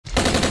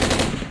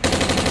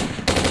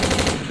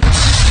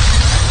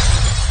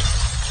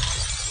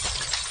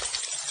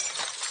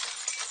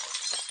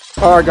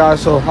All right,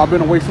 guys, so I've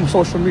been away from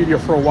social media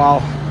for a while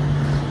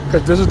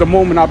because this is the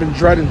moment I've been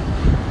dreading.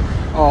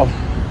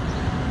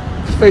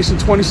 Facing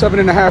 27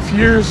 and a half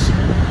years.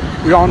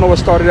 We all know it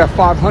started at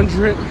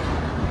 500,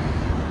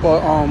 but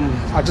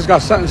I just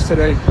got sentenced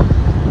today.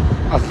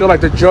 I feel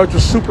like the judge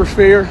was super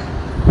fair.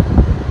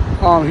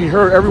 He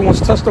heard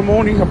everyone's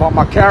testimony about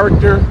my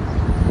character,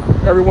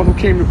 everyone who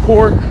came to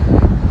court.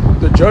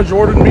 The judge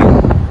ordered me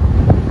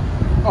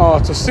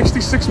to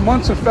 66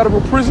 months in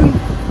federal prison,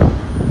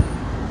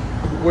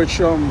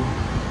 which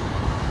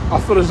I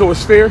feel as though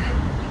it's fair,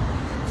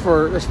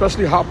 for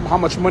especially how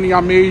much money I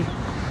made.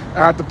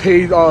 I had to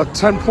pay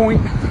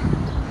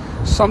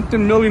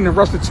 10-point-something million in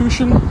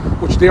restitution,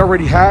 which they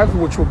already have,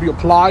 which will be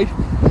applied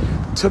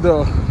to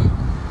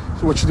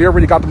which they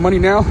already got the money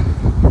now.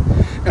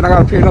 And I got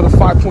to pay another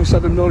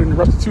 5.7 million in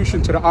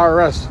restitution to the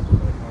IRS.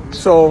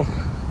 So,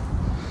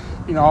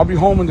 you know, I'll be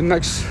home in the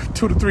next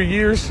 2 to 3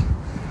 years.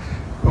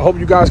 I hope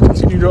you guys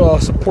continue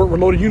to support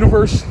Reloaded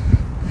Universe.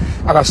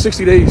 I got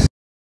 60 days.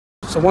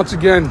 So once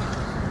again,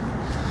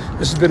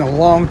 this has been a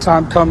long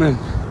time coming.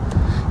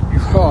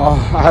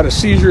 I had a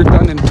seizure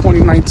done in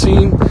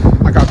 2019.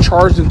 I got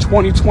charged in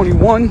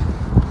 2021.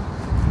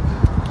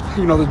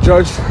 You know, the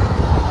judge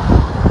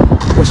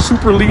was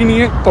super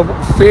lenient but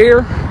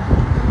fair,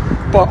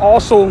 but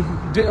also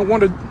didn't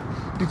want to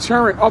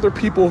deter other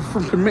people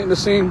from committing the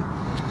same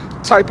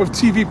type of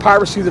TV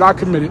piracy that I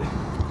committed.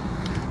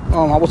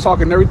 I was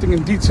talking everything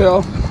in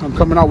detail. I'm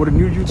coming out with a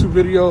new YouTube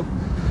video.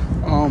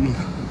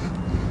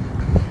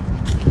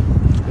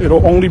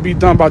 It'll only be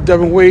done by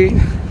Devin Wade,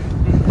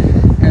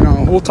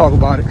 and we'll talk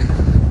about it.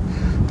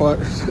 But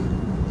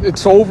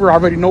it's over. I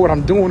already know what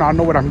I'm doing. I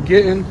know what I'm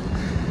getting.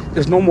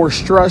 There's no more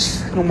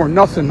stress, no more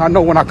nothing. I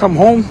know when I come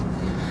home,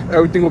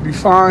 everything will be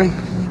fine.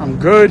 I'm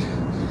good.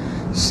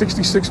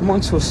 66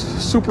 months was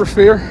super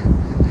fair.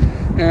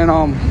 And,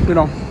 you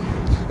know,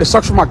 it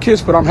sucks for my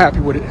kids, but I'm happy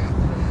with it.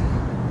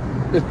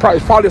 It's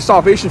probably a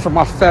salvation for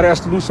my fat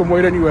ass to lose some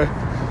weight anyway.